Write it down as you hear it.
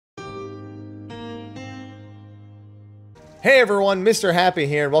Hey everyone, Mr. Happy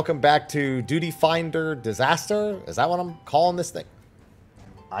here, and welcome back to Duty Finder Disaster. Is that what I'm calling this thing?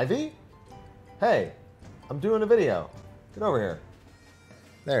 Ivy? Hey, I'm doing a video. Get over here.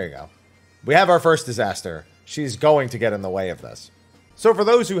 There you go. We have our first disaster. She's going to get in the way of this. So for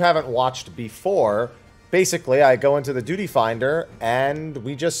those who haven't watched before, basically I go into the Duty Finder and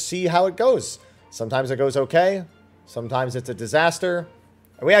we just see how it goes. Sometimes it goes okay, sometimes it's a disaster.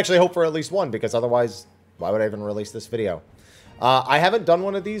 And we actually hope for at least one, because otherwise, why would I even release this video? I haven't done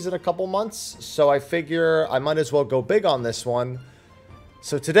one of these in a couple months, so I figure I might as well go big on this one.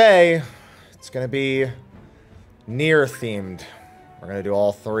 So today, it's going to be Nier themed. We're going to do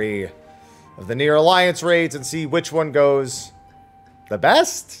all three of the Nier Alliance raids and see which one goes the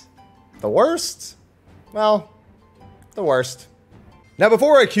best? The worst? Well, the worst. Now,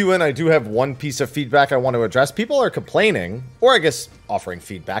 before I cue in, I do have one piece of feedback I want to address. People are complaining, or I guess offering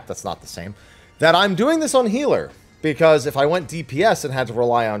feedback, that's not the same, that I'm doing this on healer. Because if I went DPS and had to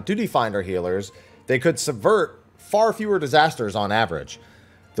rely on Duty Finder healers, they could subvert far fewer disasters on average.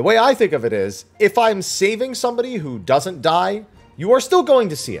 The way I think of it is, if I'm saving somebody who doesn't die, you are still going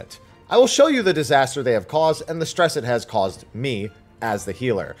to see it. I will show you the disaster they have caused and the stress it has caused me as the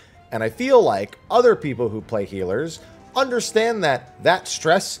healer. And I feel like other people who play healers understand that that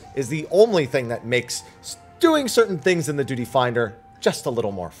stress is the only thing that makes doing certain things in the Duty Finder just a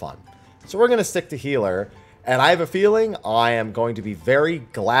little more fun. So we're going to stick to healer. And I have a feeling I am going to be very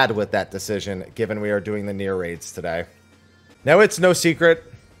glad with that decision, given we are doing the Nier raids today. Now, it's no secret,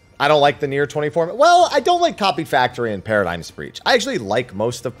 I don't like the Nier 24. Well, I don't like Copy Factory and Paradigm's Breach. I actually like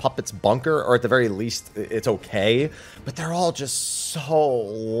most of Puppet's Bunker, or at the very least, it's okay. But they're all just so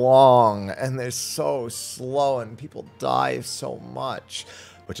long, and they're so slow, and people die so much.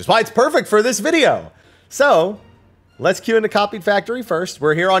 Which is why it's perfect for this video. So let's cue into Copied Factory first.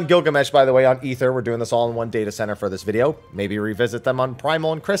 We're here on Gilgamesh, by the way, on Ether. We're doing this all in one data center for this video. Maybe revisit them on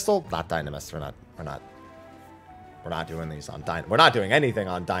Primal and Crystal. Not Dynamis. We're not doing these on Dynamis. We're not doing anything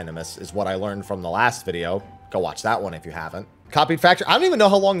on Dynamis, is what I learned from the last video. Go watch that one if you haven't. Copied Factory. I don't even know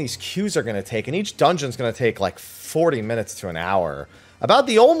how long these queues are going to take, and each dungeon's going to take like 40 minutes to an hour. About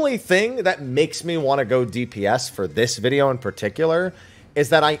the only thing that makes me want to go DPS for this video in particular is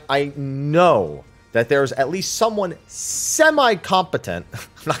that I know that there's at least someone semi-competent, I'm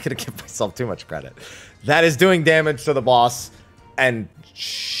not going to give myself too much credit, that is doing damage to the boss and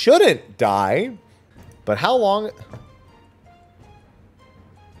shouldn't die. But how long?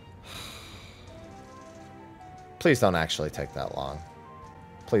 Please don't actually take that long.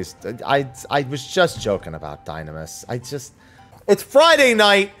 Please. I was just joking about Dynamis. It's Friday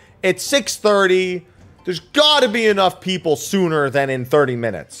night. It's 6:30. There's got to be enough people sooner than in 30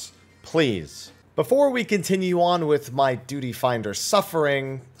 minutes. Please. Before we continue on with my Duty Finder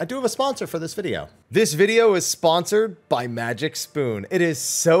suffering, I do have a sponsor for this video. This video is sponsored by Magic Spoon. It is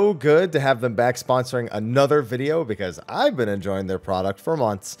so good to have them back sponsoring another video because I've been enjoying their product for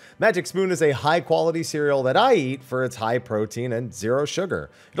months. Magic Spoon is a high-quality cereal that I eat for its high protein and zero sugar.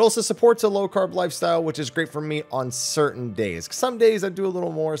 It also supports a low-carb lifestyle, which is great for me on certain days. Some days I do a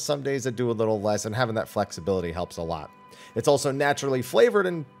little more, some days I do a little less, and having that flexibility helps a lot. It's also naturally flavored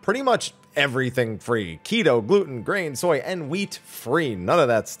and pretty much everything free. Keto, gluten, grain, soy, and wheat free. None of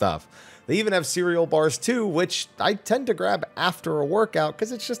that stuff. They even have cereal bars too, which I tend to grab after a workout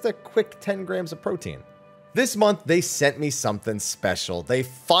because it's just a quick 10 grams of protein. This month, they sent me something special. They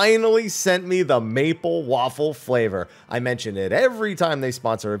finally sent me the maple waffle flavor. I mention it every time they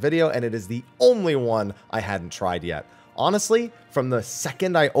sponsor a video, and it is the only one I hadn't tried yet. Honestly, from the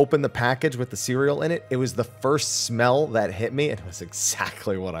second I opened the package with the cereal in it, it was the first smell that hit me, and it was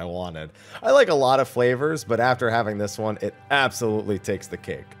exactly what I wanted. I like a lot of flavors, but after having this one, it absolutely takes the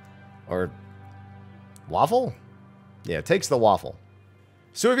cake. Or waffle? Yeah, it takes the waffle.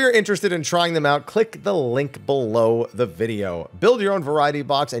 So if you're interested in trying them out, click the link below the video. Build your own variety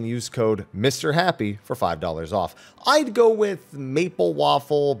box and use code MrHappy for $5 off. I'd go with maple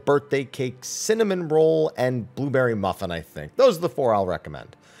waffle, birthday cake, cinnamon roll, and blueberry muffin, I think. Those are the four I'll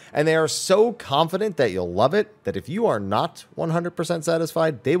recommend. And they are so confident that you'll love it that if you are not 100%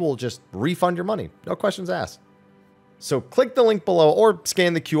 satisfied, they will just refund your money. No questions asked. So click the link below or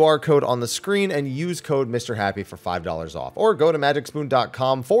scan the QR code on the screen and use code MrHappy for $5 off. Or go to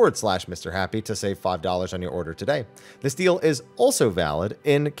magicspoon.com/MrHappy to save $5 on your order today. This deal is also valid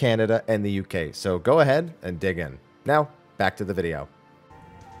in Canada and the UK, so go ahead and dig in. Now, back to the video.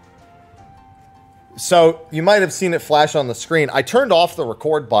 So you might have seen it flash on the screen. I turned off the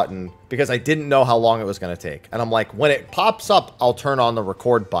record button because I didn't know how long it was going to take. And I'm like, when it pops up, I'll turn on the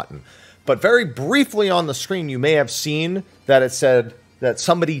record button. But very briefly on the screen, you may have seen that it said that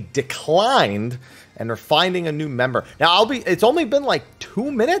somebody declined and they're finding a new member. Now, it's only been like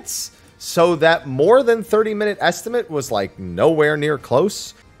 2 minutes, so that more than 30-minute estimate was like nowhere near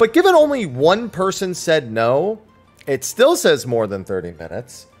close. But given only one person said no, it still says more than 30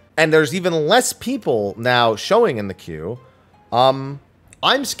 minutes. And there's even less people now showing in the queue. I'm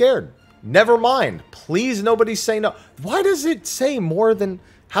scared. Never mind. Please, nobody say no. Why does it say more than...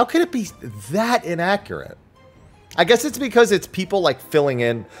 How could it be that inaccurate? I guess it's because it's people like filling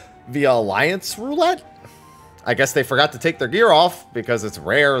in via Alliance Roulette. I guess they forgot to take their gear off because it's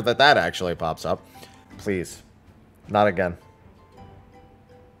rare that that actually pops up. Please. Not again.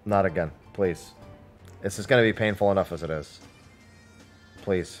 Not again. Please. This is going to be painful enough as it is.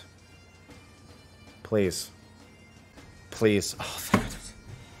 Please. Please. Please. Oh, thank God.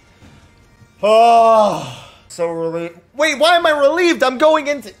 Oh, so relieved. Wait, why am I relieved? I'm going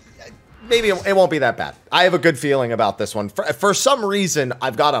into... Maybe it won't be that bad. I have a good feeling about this one. For some reason,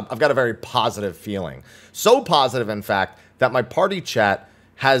 I've got a very positive feeling. So positive, in fact, that my party chat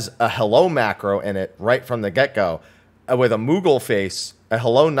has a hello macro in it right from the get-go with a Moogle face, a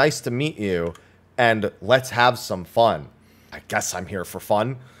hello, nice to meet you, and let's have some fun. I guess I'm here for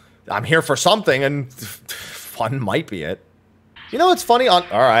fun. I'm here for something, and fun might be it. You know what's funny? All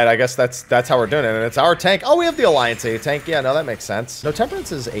right, I guess that's how we're doing it. And it's our tank. Oh, we have the Alliance 80 tank. Yeah, no, that makes sense. No,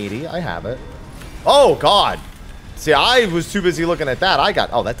 Temperance is 80. I have it. Oh, God. See, I was too busy looking at that.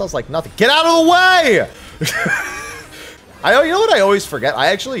 Oh, that does like nothing. Get out of the way! You know what I always forget? I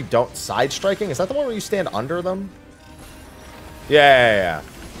actually don't side striking. Is that the one where you stand under them? Yeah.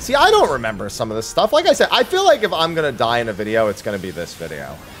 See, I don't remember some of this stuff. Like I said, I feel like if I'm going to die in a video, it's going to be this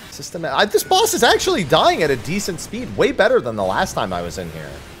video. This boss is actually dying at a decent speed. Way better than the last time I was in here.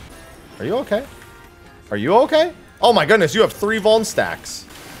 Are you okay? Are you okay? Oh my goodness, you have 3 Vuln stacks.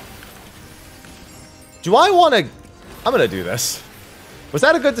 Do I want to... I'm going to do this. Was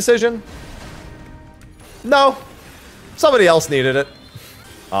that a good decision? No. Somebody else needed it.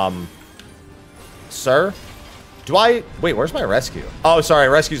 Sir? Do I... Wait, where's my rescue? Oh, sorry,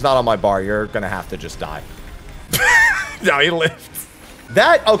 rescue's not on my bar. You're going to have to just die. No, he lived.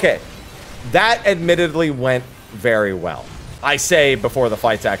 Okay, that admittedly went very well. I say before the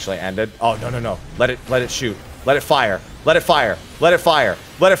fights actually ended. Oh, no. Let it shoot. Let it fire. Let it fire. Let it fire.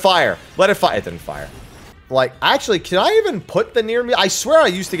 Let it fire. Let it fire. It didn't fire. Like, actually, can I even put the Nier music? I swear I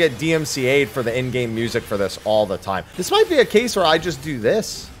used to get DMCA'd for the in-game music for this all the time. This might be a case where I just do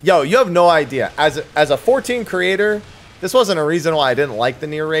this. Yo, you have no idea. As a 14 creator, this wasn't a reason why I didn't like the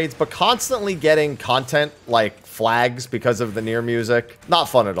Nier raids, but constantly getting content like flags because of the Nier music, not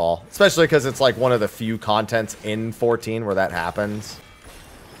fun at all. Especially because it's like one of the few contents in 14 where that happens.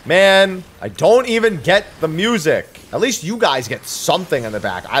 Man, I don't even get the music. At least you guys get something in the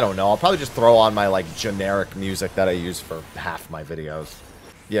back. I don't know. I'll probably just throw on my like generic music that I use for half my videos.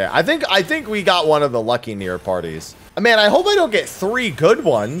 Yeah, I think we got one of the lucky Nier parties. Man, I hope I don't get 3 good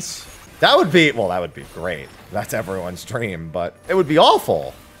ones. That would be, well, that would be great. That's everyone's dream, but it would be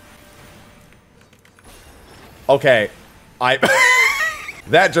awful. Okay,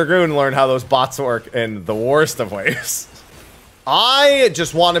 that Dragoon learned how those bots work in the worst of ways. I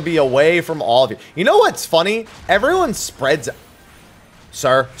just want to be away from all of you. You know what's funny? Everyone spreads...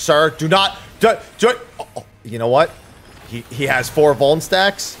 Sir, do not... Oh, you know what? He has 4 Vuln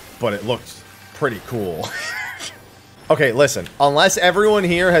stacks, but it looks pretty cool. Okay, listen. Unless everyone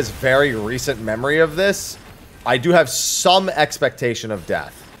here has very recent memory of this, I do have some expectation of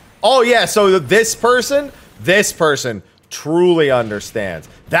death. Oh, yeah, so this person truly understands.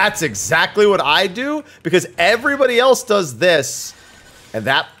 That's exactly what I do, because everybody else does this, and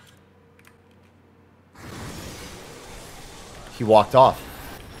that... He walked off.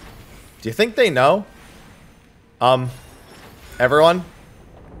 Do you think they know? Everyone?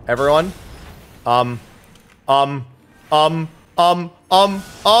 Oh,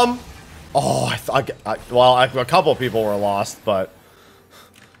 I thought... well, a couple people were lost, but...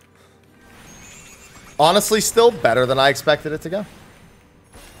 Honestly, still better than I expected it to go.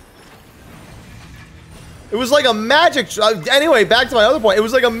 It was like a magic... anyway, back to my other point. It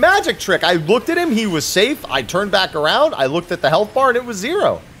was like a magic trick. I looked at him. He was safe. I turned back around. I looked at the health bar, and it was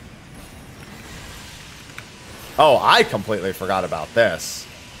 0. Oh, I completely forgot about this.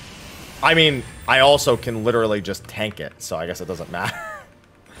 I mean, I also can literally just tank it, so I guess it doesn't matter.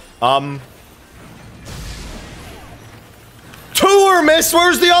 2 are missed.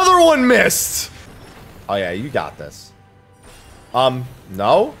 Where's the other one missed? Oh, yeah, you got this.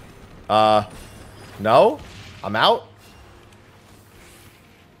 No. No. I'm out.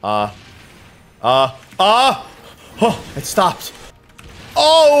 Oh, it stopped.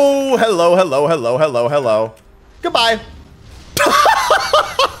 Oh, hello. Goodbye.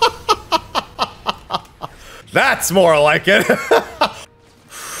 That's more like it.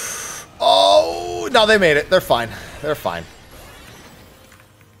 Oh, no, they made it. They're fine. They're fine.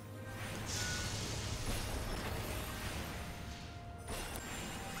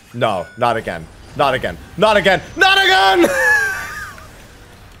 No, not again. Not again. Not again. Not again!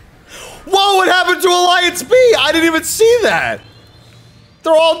 Whoa, what happened to Alliance B? I didn't even see that.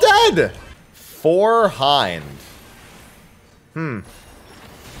 They're all dead. 4 Hind.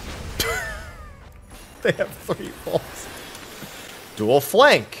 They have 3 volts. Dual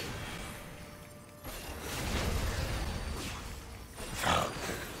flank.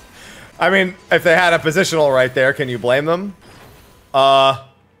 I mean, if they had a positional right there, can you blame them?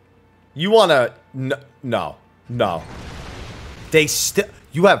 You wanna... No. No. They still...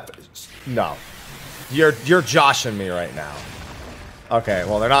 You have... No. You're joshing me right now. Okay,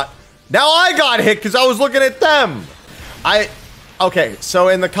 well, they're not... Now I got hit because I was looking at them! Okay, so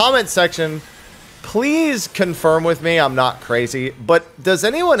in the comment section, please confirm with me I'm not crazy, but does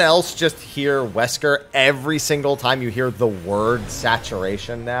anyone else just hear Wesker every single time you hear the word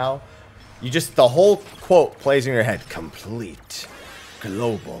saturation now? You just... The whole quote plays in your head. Complete.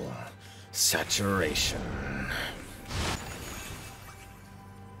 Global. Saturation.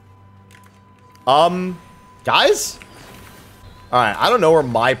 Guys? Alright, I don't know where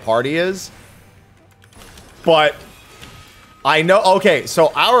my party is, but I know... Okay,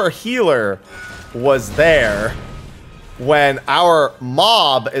 so our healer was there when our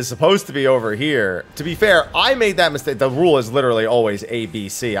mob is supposed to be over here. To be fair, I made that mistake. The rule is literally always A, B,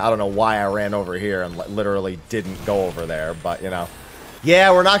 C. I don't know why I ran over here and literally didn't go over there, but, you know.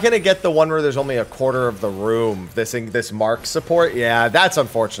 Yeah, we're not going to get the one where there's only a quarter of the room. This Mark support. Yeah, that's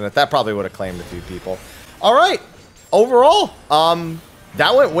unfortunate. That probably would have claimed a few people. All right. Overall,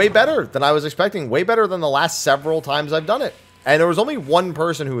 that went way better than I was expecting. Way better than the last several times I've done it. And there was only one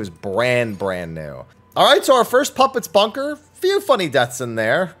person who was brand new. All right, so our first Puppets Bunker. Few funny deaths in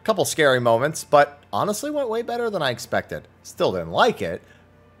there. A couple scary moments. But honestly, went way better than I expected. Still didn't like it,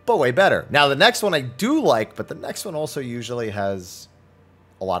 but way better. Now, the next one I do like, but the next one also usually has...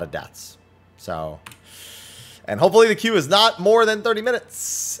 a lot of deaths. So, and hopefully the queue is not more than 30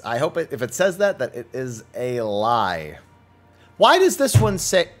 minutes. I hope if it says that it is a lie. Why does this one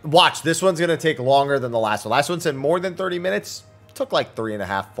say, watch, this one's going to take longer than the last one. Last one said more than 30 minutes. Took like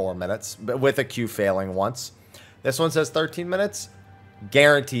 3.5, 4 minutes, but with a queue failing once. This one says 13 minutes.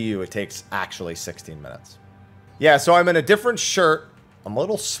 Guarantee you it takes actually 16 minutes. Yeah, so I'm in a different shirt. I'm a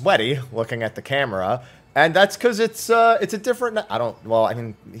little sweaty looking at the camera. And that's because it's a different night. Well, I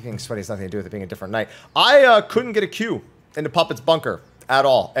mean, being sweaty has nothing to do with it being a different night. I couldn't get a queue into Puppets Bunker at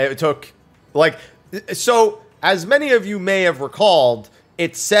all. It took, like, so as many of you may have recalled,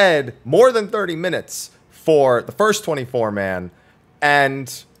 it said more than 30 minutes for the first 24-man.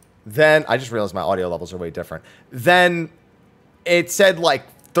 And then, I just realized my audio levels are way different. Then it said like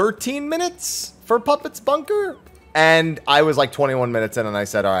 13 minutes for Puppets Bunker. And I was like 21 minutes in and I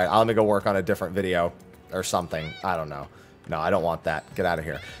said, all right, I'm going to go work on a different video. Or something. I don't know. No, I don't want that. Get out of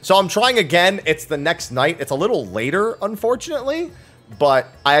here. So I'm trying again. It's the next night. It's a little later, unfortunately. But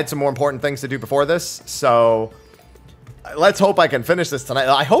I had some more important things to do before this. So let's hope I can finish this tonight.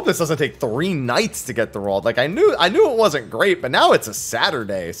 I hope this doesn't take 3 nights to get the roll. Like I knew it wasn't great, but now it's a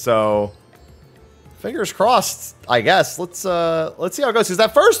Saturday. So fingers crossed, I guess. Let's see how it goes. Because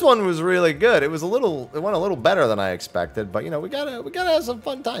that first one was really good. It went a little better than I expected. But you know, we gotta have some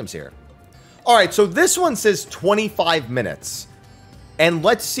fun times here. All right, so this one says 25 minutes. And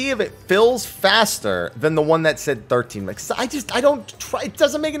let's see if it fills faster than the one that said 13 minutes. It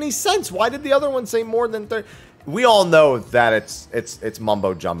doesn't make any sense. Why did the other one say more than 30? We all know that it's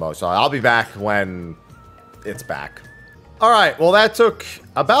mumbo jumbo. So I'll be back when it's back. All right, well, that took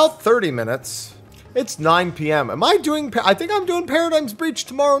about 30 minutes. It's 9 p.m. I think I'm doing Paradigm's Breach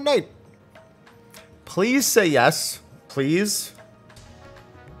tomorrow night. Please say yes. Please.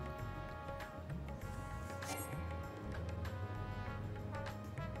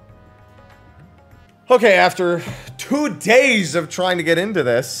 Okay, after 2 days of trying to get into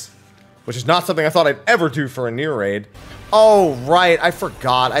this, which is not something I thought I'd ever do for a Nier raid. Oh, right, I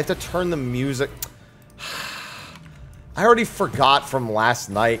forgot. I have to turn the music. I already forgot from last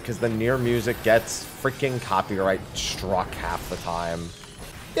night because the Nier music gets freaking copyright struck half the time.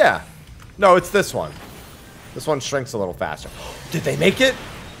 Yeah. No, it's this one. This one shrinks a little faster. Did they make it?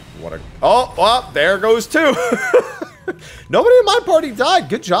 What a... Oh, well, there goes 2. Nobody in my party died.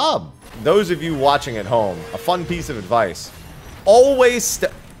 Good job. Those of you watching at home, a fun piece of advice. Always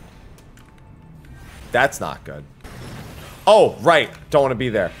That's not good. Oh, right. Don't want to be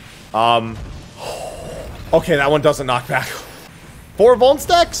there. Okay, that one doesn't knock back. 4 Volt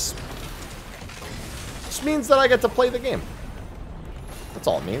stacks? just means that I get to play the game. That's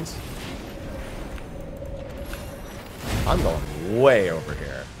all it means. I'm going way over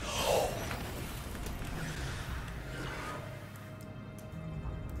here.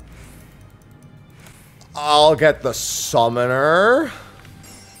 I'll get the summoner.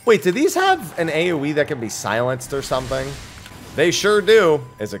 Wait, do these have an AoE that can be silenced or something? They sure do.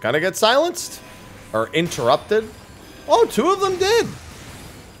 Is it gonna get silenced? Or interrupted? Oh, 2 of them did.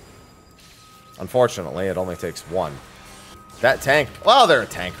 Unfortunately, it only takes 1. That tank. Well, they're a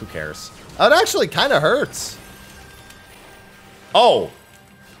tank. Who cares? It actually kind of hurts. Oh.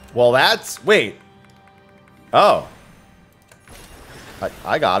 Well, that's... Wait. Oh.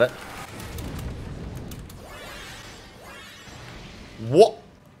 I got it. What?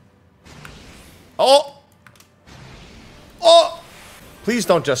 Oh! Oh! Please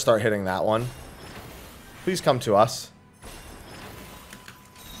don't just start hitting that one. Please come to us.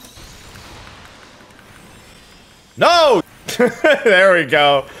 No! There we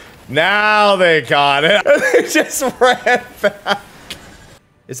go. Now they got it. They just ran back.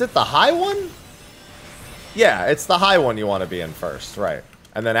 Is it the high one? Yeah, it's the high one you want to be in first, right.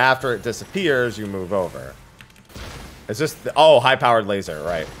 And then after it disappears, you move over. Is this the... Oh, high-powered laser,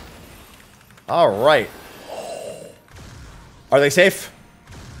 right. Alright. Are they safe?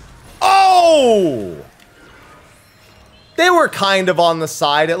 Oh! They were kind of on the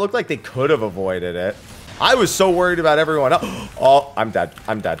side. It looked like they could have avoided it. I was so worried about everyone else. Oh, I'm dead.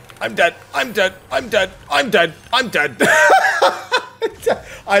 I'm dead. I'm dead. I'm dead. I'm dead. I'm dead. I'm dead.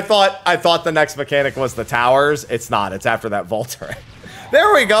 I thought the next mechanic was the towers. It's not. It's after that Volter.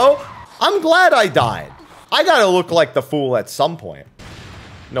 There we go. I'm glad I died. I gotta look like the fool at some point.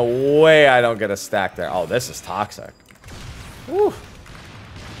 No way I don't get a stack there. Oh, this is toxic. Woo.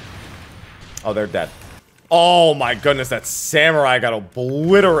 Oh, they're dead. Oh my goodness, that samurai got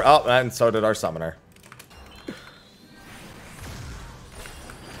obliterated. Oh, and so did our summoner.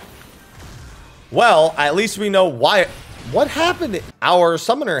 Well, at least we know why. What happened? Our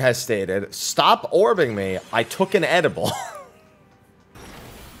summoner has stated, stop orbing me. I took an edible.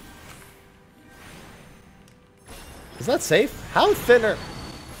 Is that safe? How thin are...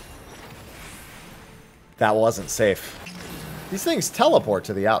 That wasn't safe. These things teleport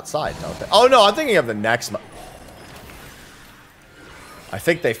to the outside, don't they? Oh no, I'm thinking of the next... I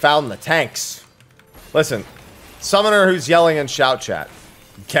think they found the tanks. Listen, summoner who's yelling in shout chat,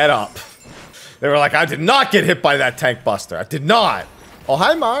 get up. They were like, I did not get hit by that tank buster. I did not. Oh,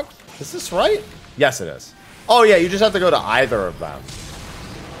 hi, Mark. Is this right? Yes, it is. Oh, yeah, you just have to go to either of them.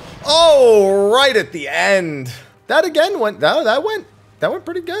 Oh, right at the end. That again went, that went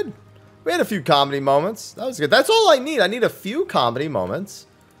pretty good. We had a few comedy moments. That was good. That's all I need. I need a few comedy moments.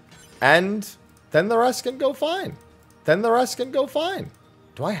 And then the rest can go fine. Then the rest can go fine.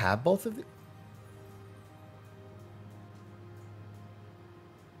 Do I have both of these?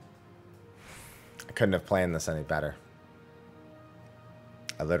 I couldn't have planned this any better.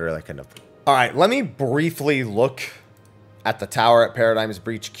 I literally couldn't have. All right, let me briefly look at the tower at Paradigm's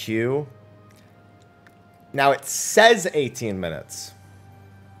Breach queue. Now, it says 18 minutes.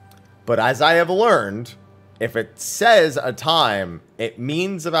 But as I have learned, if it says a time, it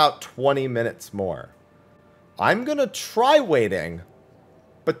means about 20 minutes more. I'm going to try waiting,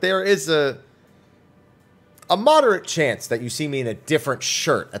 but there is a moderate chance that you see me in a different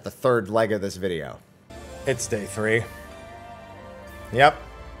shirt at the third leg of this video. It's day 3. Yep.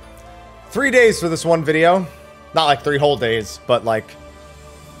 3 days for this one video. Not like 3 whole days, but like...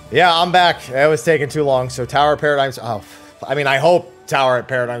 Yeah, I'm back. It was taking too long, so Tower Paradigms... Oh, I mean, I hope Tower at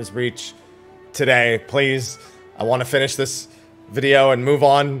Paradigm's Breach today, please. I want to finish this video and move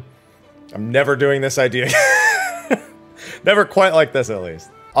on. I'm never doing this idea. Never quite like this, at least.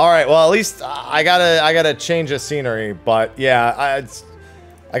 All right, well, at least I gotta change the scenery, but yeah,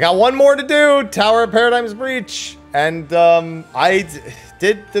 I got one more to do. Tower of Paradigm's Breach, and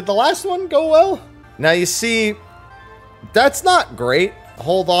did the last one go well? Now you see, that's not great.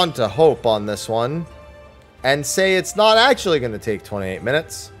 Hold on to hope on this one, and say it's not actually going to take 28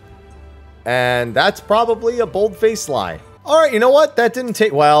 minutes, and that's probably a bold-faced lie. All right, you know what? That didn't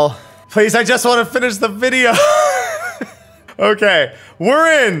take well. Please, I just want to finish the video. Okay,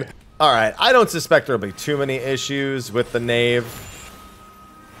 we're in. All right, I don't suspect there'll be too many issues with the Knave.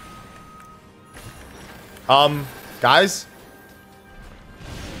 Guys?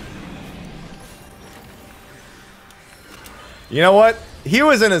 You know what? He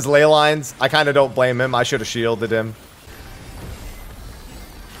was in his ley lines. I kind of don't blame him. I should have shielded him.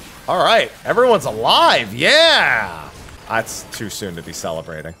 All right, everyone's alive. Yeah. That's too soon to be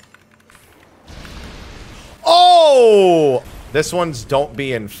celebrating. Oh! This one's don't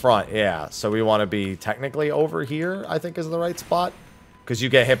be in front. Yeah, so we want to be technically over here, I think is the right spot. Because you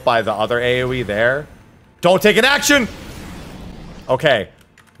get hit by the other AoE there. Don't take an action! Okay,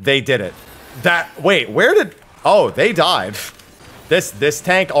 they did it. Wait, where did... Oh, they died. This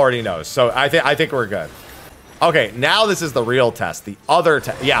tank already knows, so I think we're good. Okay, now this is the real test. The other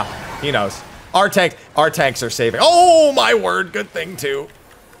tank... Yeah, he knows. Our tanks are saving. Oh, my word, good thing, too.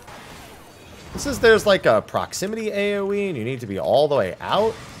 There's like a proximity AoE and you need to be all the way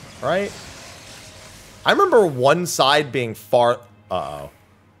out, right? I remember one side being far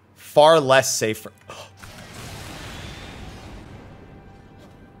less safe.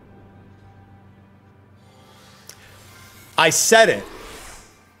 I said it,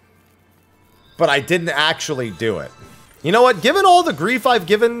 but I didn't actually do it. You know what? Given all the grief I've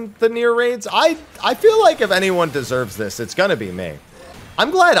given the Nier raids, I feel like if anyone deserves this, it's gonna be me. I'm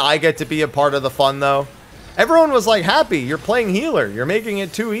glad I get to be a part of the fun, though. Everyone was like, happy, you're playing healer. You're making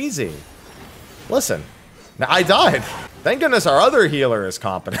it too easy. Listen, I died. Thank goodness our other healer is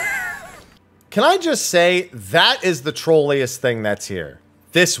competent. Can I just say, that is the trolliest thing that's here.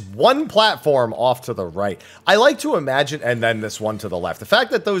 This one platform off to the right. I like to imagine, and then this one to the left. The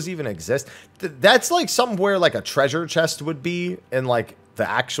fact that those even exist, that's like somewhere like a treasure chest would be in like the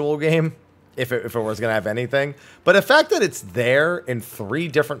actual game. If it was going to have anything. But the fact that it's there in 3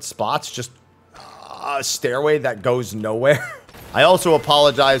 different spots, just a stairway that goes nowhere. I also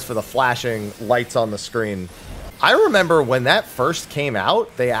apologize for the flashing lights on the screen. I remember when that first came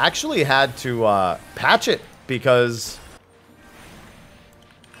out, they actually had to patch it because...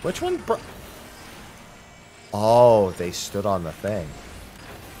 Which one? Oh, they stood on the thing.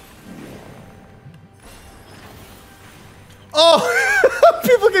 Oh!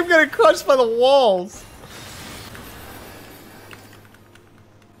 People keep getting crushed by the walls.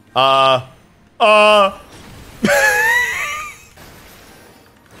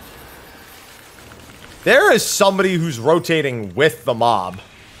 There is somebody who's rotating with the mob.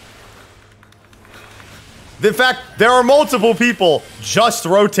 In fact, there are multiple people just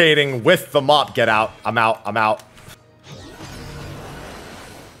rotating with the mob. Get out. I'm out. I'm out.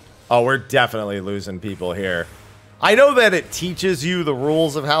 Oh, we're definitely losing people here. I know that it teaches you the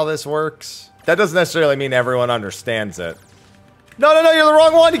rules of how this works. That doesn't necessarily mean everyone understands it. No, no, no, you're the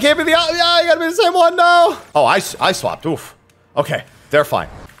wrong one. You can't be the... Yeah, you gotta be the same one, no. Oh, I swapped. Oof. Okay, they're fine.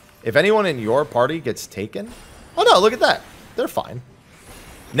 If anyone in your party gets taken... Oh, no, look at that. They're fine.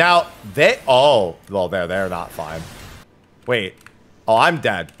 Now, they... Oh, well, they're not fine. Wait. Oh, I'm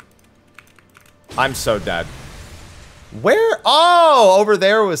dead. I'm so dead. Where? Oh, over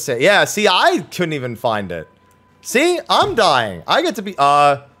there was... Yeah, see, I couldn't even find it. See? I'm dying. I get to be...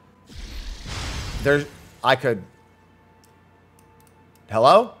 There's... I could...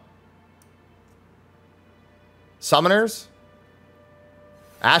 Hello? Summoners?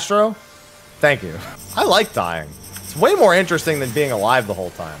 Astro? Thank you. I like dying. It's way more interesting than being alive the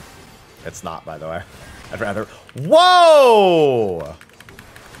whole time. It's not, by the way. I'd rather... Whoa!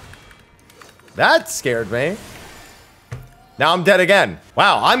 That scared me. Now I'm dead again.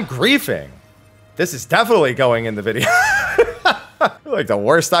 Wow, I'm griefing. This is definitely going in the video. Like the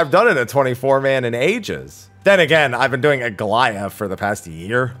worst I've done in a 24-man in ages. Then again, I've been doing a Goliath for the past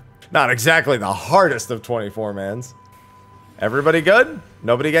year. Not exactly the hardest of 24-mans. Everybody good?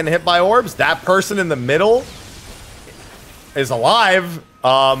 Nobody getting hit by orbs? That person in the middle is alive.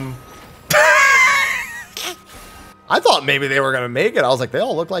 I thought maybe they were going to make it. I was like, they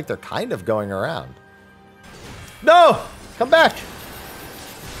all look like they're kind of going around. No! Come back.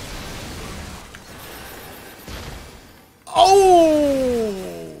 Oh!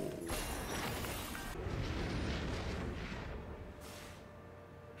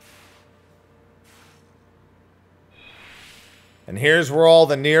 And here's where all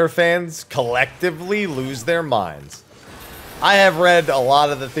the Nier fans collectively lose their minds. I have read a lot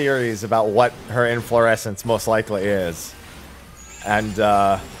of the theories about what her inflorescence most likely is. And,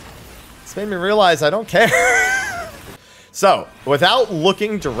 it's made me realize I don't care. So, without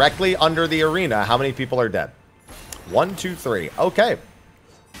looking directly under the arena, how many people are dead? 1, 2, 3. Okay.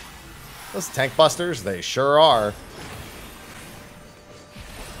 Those tank busters, they sure are.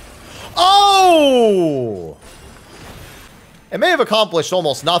 Oh! It may have accomplished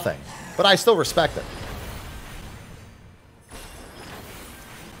almost nothing, but I still respect it.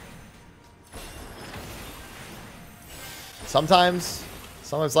 Sometimes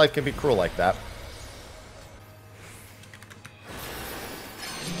life can be cruel like that.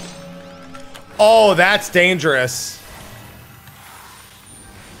 Oh, that's dangerous.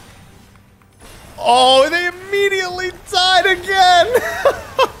 Oh, they immediately died again.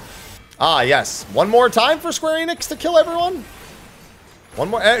 Ah, yes. One more time for Square Enix to kill everyone? One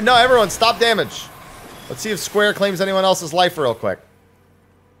more. No, everyone, stop damage. Let's see if Square claims anyone else's life real quick.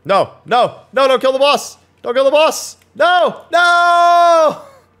 No, no, no, don't kill the boss. Don't kill the boss. No, no.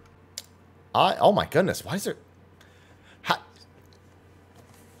 Oh my goodness. Why is there...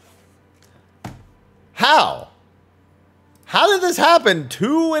 How? How did this happen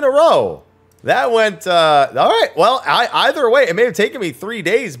 2 in a row? That went, all right. Well, either way, it may have taken me 3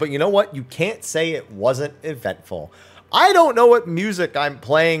 days, but you know what? You can't say it wasn't eventful. I don't know what music I'm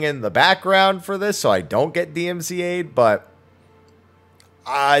playing in the background for this, so I don't get DMCA'd, but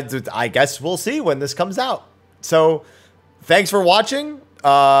I guess we'll see when this comes out. So thanks for watching.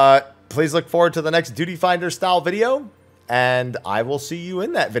 Please look forward to the next Duty Finder style video, and I will see you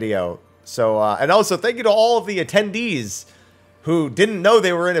in that video. So, and also thank you to all of the attendees who didn't know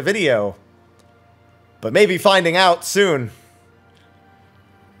they were in a video, but maybe finding out soon.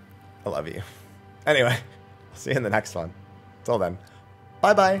 I love you. Anyway, I'll see you in the next one. Till then,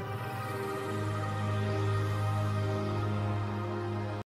 bye-bye.